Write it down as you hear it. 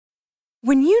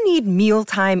When you need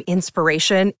mealtime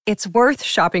inspiration, it's worth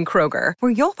shopping Kroger,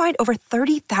 where you'll find over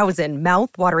 30,000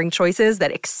 mouth-watering choices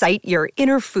that excite your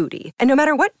inner foodie. And no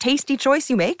matter what tasty choice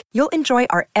you make, you'll enjoy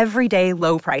our everyday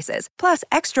low prices, plus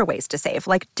extra ways to save,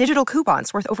 like digital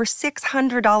coupons worth over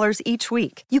 $600 each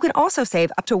week. You can also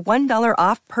save up to $1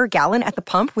 off per gallon at the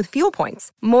pump with fuel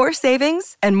points. More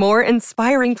savings and more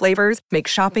inspiring flavors make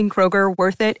shopping Kroger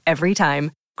worth it every time.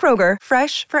 Kroger,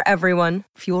 fresh for everyone.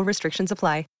 Fuel restrictions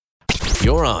apply.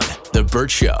 You're on The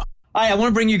Bert Show. Hi, I want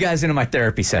to bring you guys into my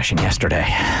therapy session yesterday.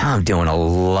 I'm doing a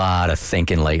lot of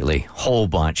thinking lately. Whole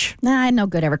bunch. Nah, no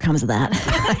good ever comes of that.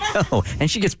 I know.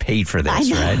 And she gets paid for this,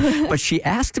 right? But she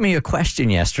asked me a question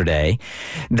yesterday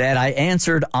that I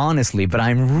answered honestly, but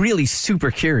I'm really super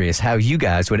curious how you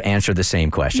guys would answer the same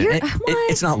question.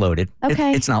 It's not loaded.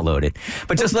 Okay. It's not loaded.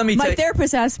 But just let me My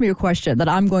therapist asked me a question that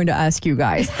I'm going to ask you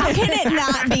guys. How can it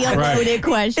not be a loaded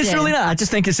question? It's really not. I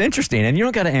just think it's interesting, and you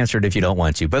don't got to answer it if you don't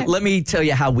want to. But let me tell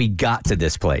you how we got to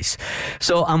this place.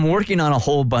 So I'm working on a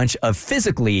whole bunch of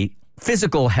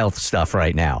physical health stuff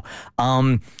right now.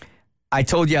 I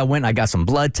told you I went and I got some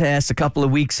blood tests a couple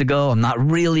of weeks ago. I'm not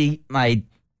really, my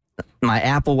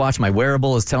Apple Watch, my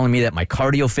wearable is telling me that my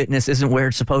cardio fitness isn't where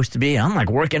it's supposed to be. I'm like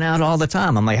working out all the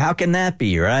time. I'm like, how can that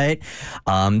be, right?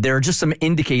 There are just some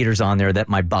indicators on there that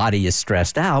my body is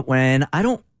stressed out when I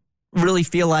don't really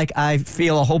feel like I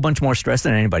feel a whole bunch more stress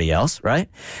than anybody else, right?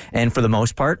 And for the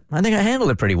most part, I think I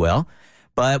handled it pretty well.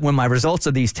 But when my results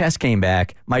of these tests came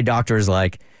back, my doctor is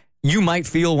like, you might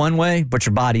feel one way, but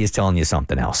your body is telling you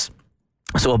something else.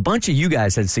 So a bunch of you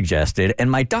guys had suggested, and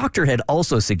my doctor had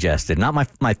also suggested, not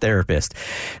my therapist,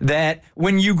 that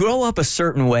when you grow up a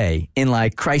certain way in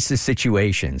like crisis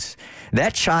situations,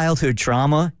 that childhood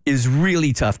trauma is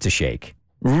really tough to shake.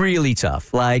 Really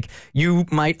tough. Like, you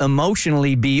might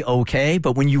emotionally be okay,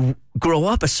 but when you grow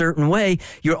up a certain way,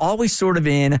 you're always sort of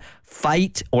in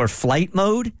fight or flight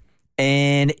mode,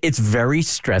 and it's very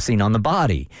stressing on the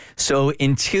body. So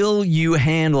until you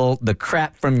handle the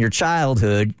crap from your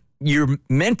childhood, you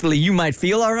might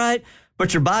feel all right,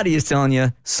 but your body is telling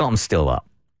you something's still up.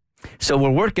 So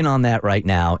we're working on that right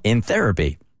now in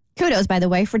therapy. Kudos, by the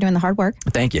way, for doing the hard work.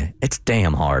 Thank you. It's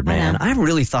damn hard, man. I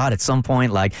really thought at some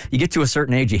point, like, you get to a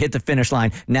certain age, you hit the finish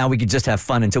line, now we could just have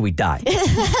fun until we die. I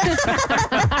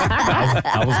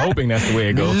was hoping that's the way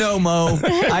it goes. No, Mo.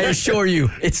 I assure you,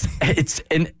 it's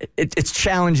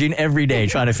challenging every day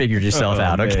trying to figure yourself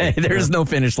out, okay? There's no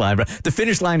finish line, bro. The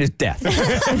finish line is death.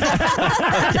 Okay?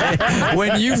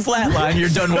 When you flatline, you're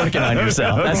done working on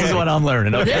yourself. That's just what I'm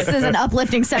learning, okay? This is an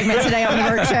uplifting segment today on the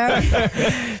Bert Show.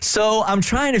 So I'm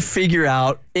trying to figure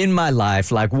out in my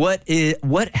life, like, what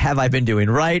have I been doing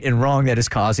right and wrong that is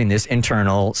causing this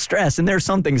internal stress? And there are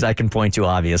some things I can point to,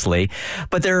 obviously,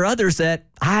 but there are others that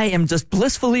I am just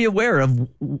blissfully aware of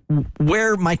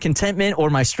where my contentment or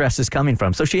my stress is coming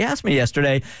from. So she asked me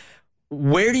yesterday,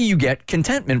 where do you get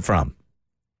contentment from?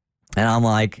 And I'm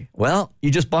like, well,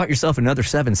 you just bought yourself another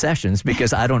 7 sessions,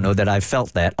 because I don't know that I've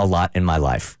felt that a lot in my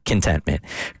life, contentment.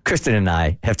 Kristen and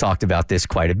I have talked about this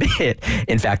quite a bit.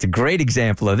 In fact, a great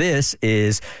example of this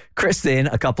is Kristen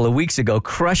a couple of weeks ago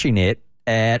crushing it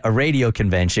at a radio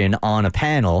convention on a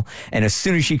panel, and as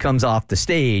soon as she comes off the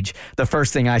stage, the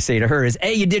first thing I say to her is,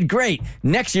 hey, you did great.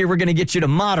 Next year, we're going to get you to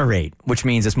moderate, which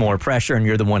means it's more pressure and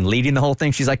you're the one leading the whole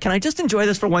thing. She's like, can I just enjoy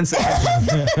this for 1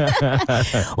 second?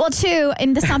 Well, too,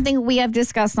 and something we have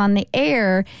discussed on the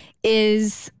air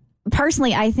is,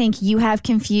 personally, I think you have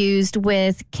confused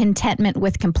with contentment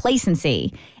with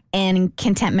complacency and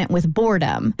contentment with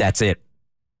boredom. That's it.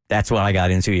 That's what I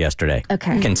got into yesterday.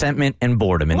 Okay. Contentment and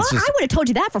boredom. And well, I would have told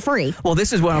you that for free. Well,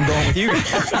 this is what I'm going with you. Could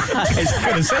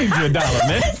have saved you $1,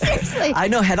 man. Seriously. I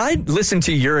know. Had I listened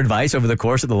to your advice over the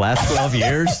course of the last 12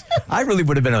 years, I really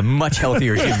would have been a much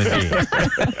healthier human being.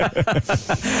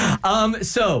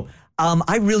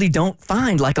 I really don't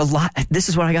find like a lot. This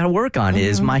is what I got to work on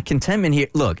is my contentment here.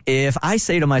 Look, if I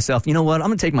say to myself, you know what, I'm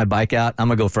going to take my bike out. I'm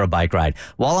going to go for a bike ride.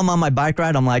 While I'm on my bike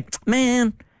ride, I'm like,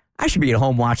 man, I should be at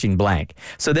home watching blank.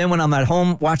 So then when I'm at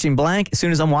home watching blank, as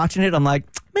soon as I'm watching it, I'm like,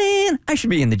 man, I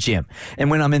should be in the gym. And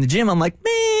when I'm in the gym, I'm like,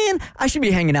 man, I should be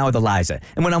hanging out with Eliza.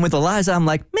 And when I'm with Eliza, I'm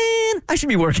like, man, I should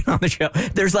be working on the show.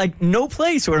 There's like no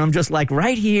place where I'm just like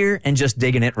right here and just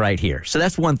digging it right here. So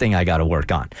that's one thing I got to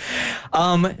work on.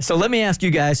 So let me ask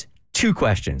you guys 2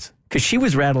 questions. Because she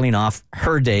was rattling off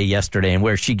her day yesterday and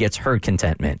where she gets her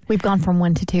contentment. We've gone from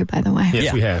 1 to 2, by the way.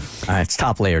 Yes, we have. All right, it's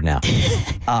top layered now.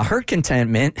 Her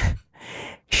contentment,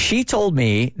 she told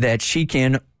me that she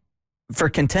can, for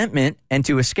contentment and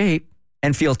to escape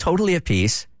and feel totally at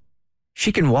peace,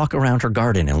 she can walk around her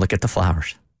garden and look at the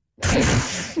flowers. Good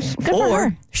for Or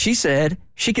her. she said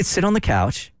she could sit on the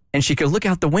couch and she could look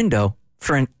out the window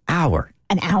for an hour.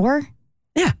 An hour?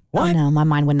 Yeah. What? Oh, no, my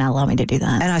mind would not allow me to do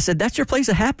that. And I said, that's your place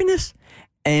of happiness?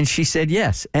 And she said,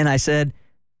 yes. And I said,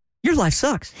 your life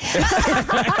sucks.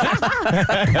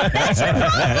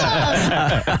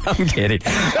 I'm kidding.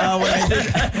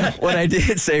 What I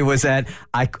did say was that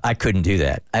I couldn't do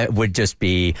that. It would just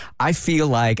be, I feel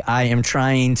like I am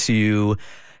trying to,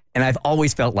 and I've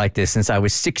always felt like this since I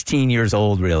was 16 years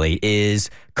old, really, is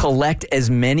collect as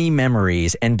many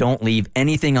memories and don't leave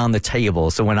anything on the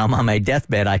table. So when I'm on my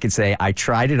deathbed, I could say, I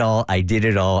tried it all, I did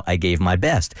it all, I gave my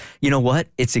best. You know what?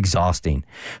 It's exhausting.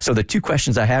 So the two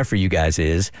questions I have for you guys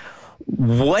is,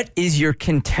 what is your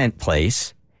content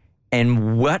place?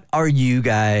 And where do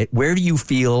you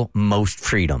feel most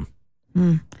freedom?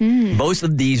 Both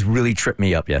of these really tripped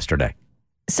me up yesterday.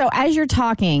 So as you're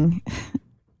talking,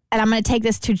 and I'm going to take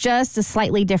this to just a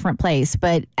slightly different place,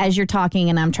 but as you're talking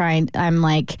and I'm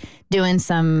like doing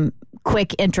some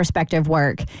quick introspective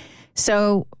work.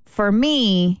 So for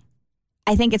me,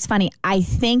 I think it's funny. I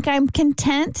think I'm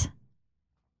content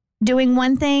doing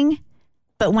one thing,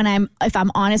 but if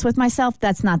I'm honest with myself,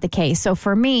 that's not the case. So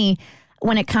for me,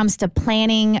 when it comes to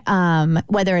planning,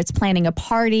 whether it's planning a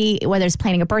party, whether it's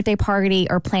planning a birthday party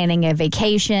or planning a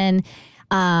vacation,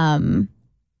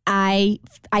 I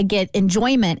get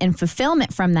enjoyment and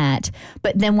fulfillment from that.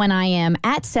 But then when I am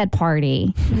at said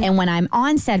party and when I'm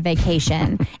on said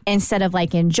vacation, instead of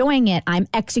like enjoying it, I'm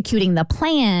executing the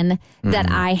plan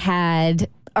that I had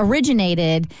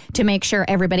originated to make sure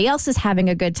everybody else is having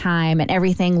a good time and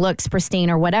everything looks pristine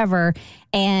or whatever.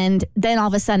 And then all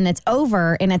of a sudden it's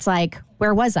over and it's like,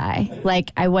 where was I?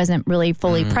 Like I wasn't really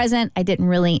fully present. I didn't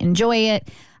really enjoy it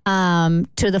to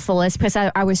the fullest because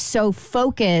I was so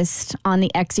focused on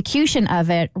the execution of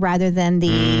it rather than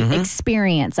the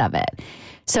experience of it.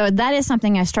 So that is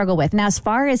something I struggle with. Now, as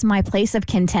far as my place of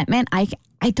contentment, I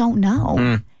don't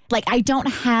know. Like, I don't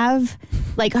have,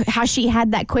 like, how she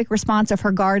had that quick response of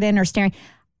her garden or staring.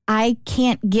 I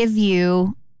can't give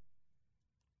you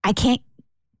a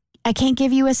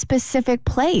specific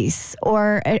place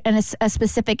or a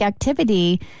specific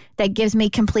activity that gives me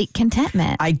complete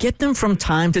contentment. I get them from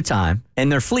time to time,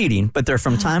 and they're fleeting, but they're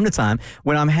from time to time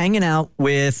when I'm hanging out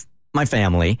with my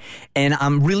family, and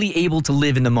I'm really able to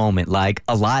live in the moment. Like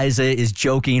Eliza is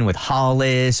joking with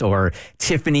Hollis, or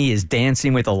Tiffany is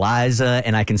dancing with Eliza,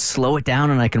 and I can slow it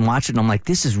down and I can watch it, and I'm like,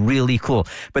 this is really cool.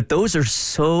 But those are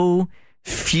so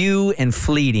few and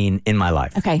fleeting in my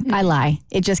life. Okay, I lie.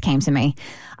 It just came to me.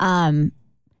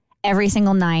 Every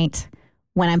single night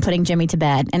when I'm putting Jimmy to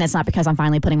bed, and it's not because I'm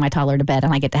finally putting my toddler to bed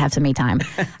and I get to have some me time.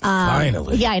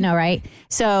 Finally. Yeah, I know, right?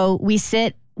 So we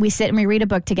sit and we read a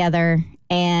book together,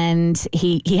 and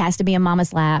he has to be in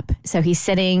mama's lap. So he's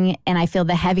sitting, and I feel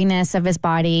the heaviness of his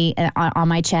body on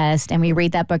my chest, and we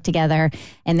read that book together.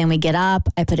 And then we get up,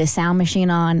 I put his sound machine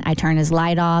on, I turn his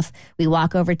light off, we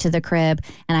walk over to the crib,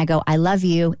 and I go, I love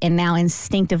you. And now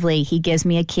instinctively, he gives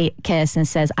me a kiss and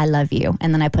says, I love you.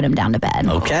 And then I put him down to bed.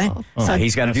 Okay. So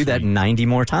he's got to do that 90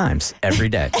 more times every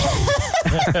day.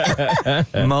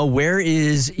 Mo, where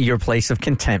is your place of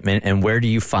contentment, and where do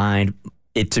you find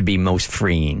it to be most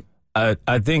freeing?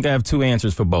 I think I have two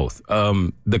answers for both.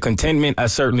 The contentment I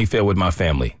certainly feel with my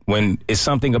family. When it's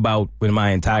something about when my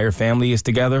entire family is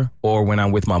together or when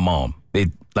I'm with my mom.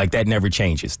 Like that never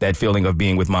changes. That feeling of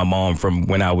being with my mom from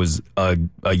when I was a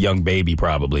young baby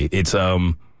probably. It's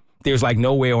there's like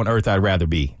nowhere on earth I'd rather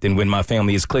be than when my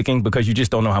family is clicking, because you just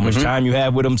don't know how much time you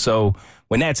have with them. So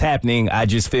when that's happening, I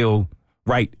just feel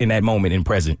right in that moment and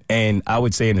present. And I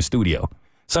would say in the studio.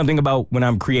 Something about when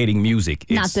I'm creating music.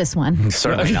 Not this one.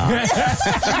 Certainly not.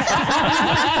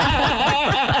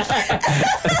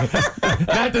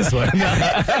 Not this one.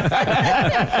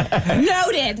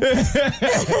 Noted.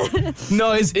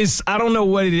 No, it's I don't know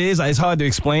what it is. It's hard to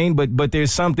explain, but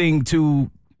there's something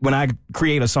to when I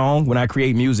create a song, when I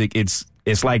create music, it's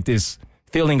like this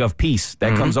feeling of peace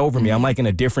that comes over me. I'm like in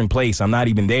a different place. I'm not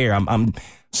even there. I'm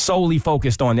solely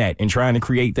focused on that and trying to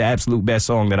create the absolute best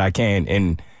song that I can,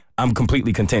 and I'm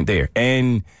completely content there.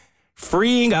 And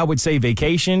freeing, I would say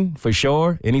vacation for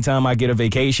sure. Anytime I get a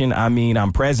vacation, I mean,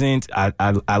 I'm present.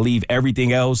 I leave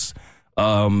everything else,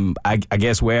 I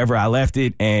guess, wherever I left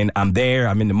it, and I'm there.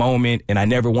 I'm in the moment, and I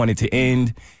never want it to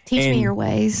end. Teach me your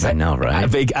ways. I know, right?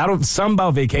 Something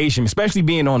about vacation, especially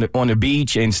being on the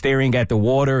beach and staring at the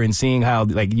water and seeing how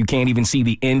like you can't even see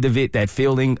the end of it. That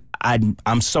feeling,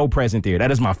 I'm so present there.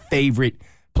 That is my favorite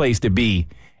place to be.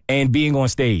 And being on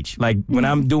stage, like when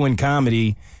I'm doing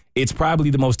comedy, it's probably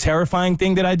the most terrifying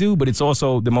thing that I do, but it's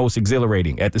also the most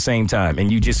exhilarating at the same time.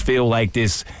 And you just feel like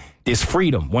this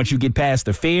freedom. Once you get past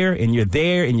the fear and you're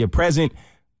there and you're present,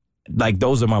 like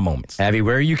those are my moments. Abby,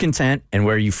 where are you content and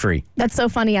where are you free? That's so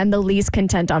funny. I'm the least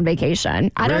content on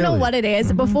vacation. I don't know Really? what it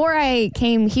is. Before I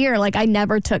came here, like I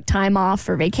never took time off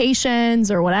for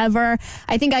vacations or whatever.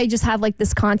 I think I just have like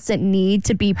this constant need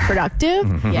to be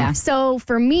productive. Yeah. So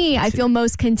for me, I feel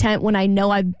most content when I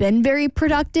know I've been very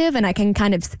productive and I can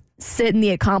kind of sit in the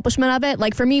accomplishment of it.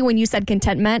 Like for me, when you said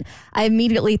contentment, I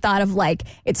immediately thought of like,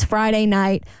 it's Friday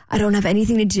night. I don't have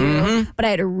anything to do, but I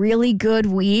had a really good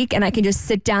week and I can just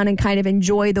sit down and kind of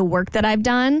enjoy the work that I've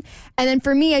done. And then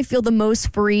for me, I feel the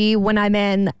most free when I'm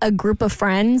in a group of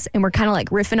friends and we're kind of like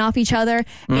riffing off each other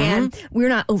and we're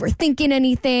not overthinking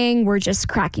anything. We're just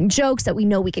cracking jokes that we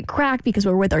know we can crack because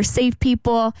we're with our safe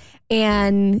people.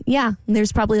 And yeah,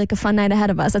 there's probably like a fun night ahead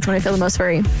of us. That's when I feel the most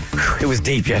free. It was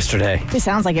deep yesterday. It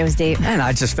sounds like it was deep. And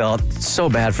I just felt so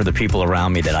bad for the people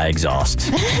around me that I exhaust.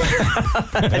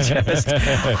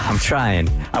 I'm trying.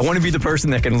 I want to be the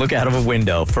person that can look out of a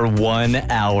window for 1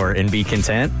 hour and be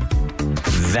content.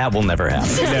 That will never happen.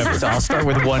 So I'll start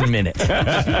with 1 minute.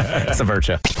 It's the Bert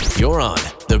Show. You're on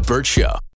The Bert Show.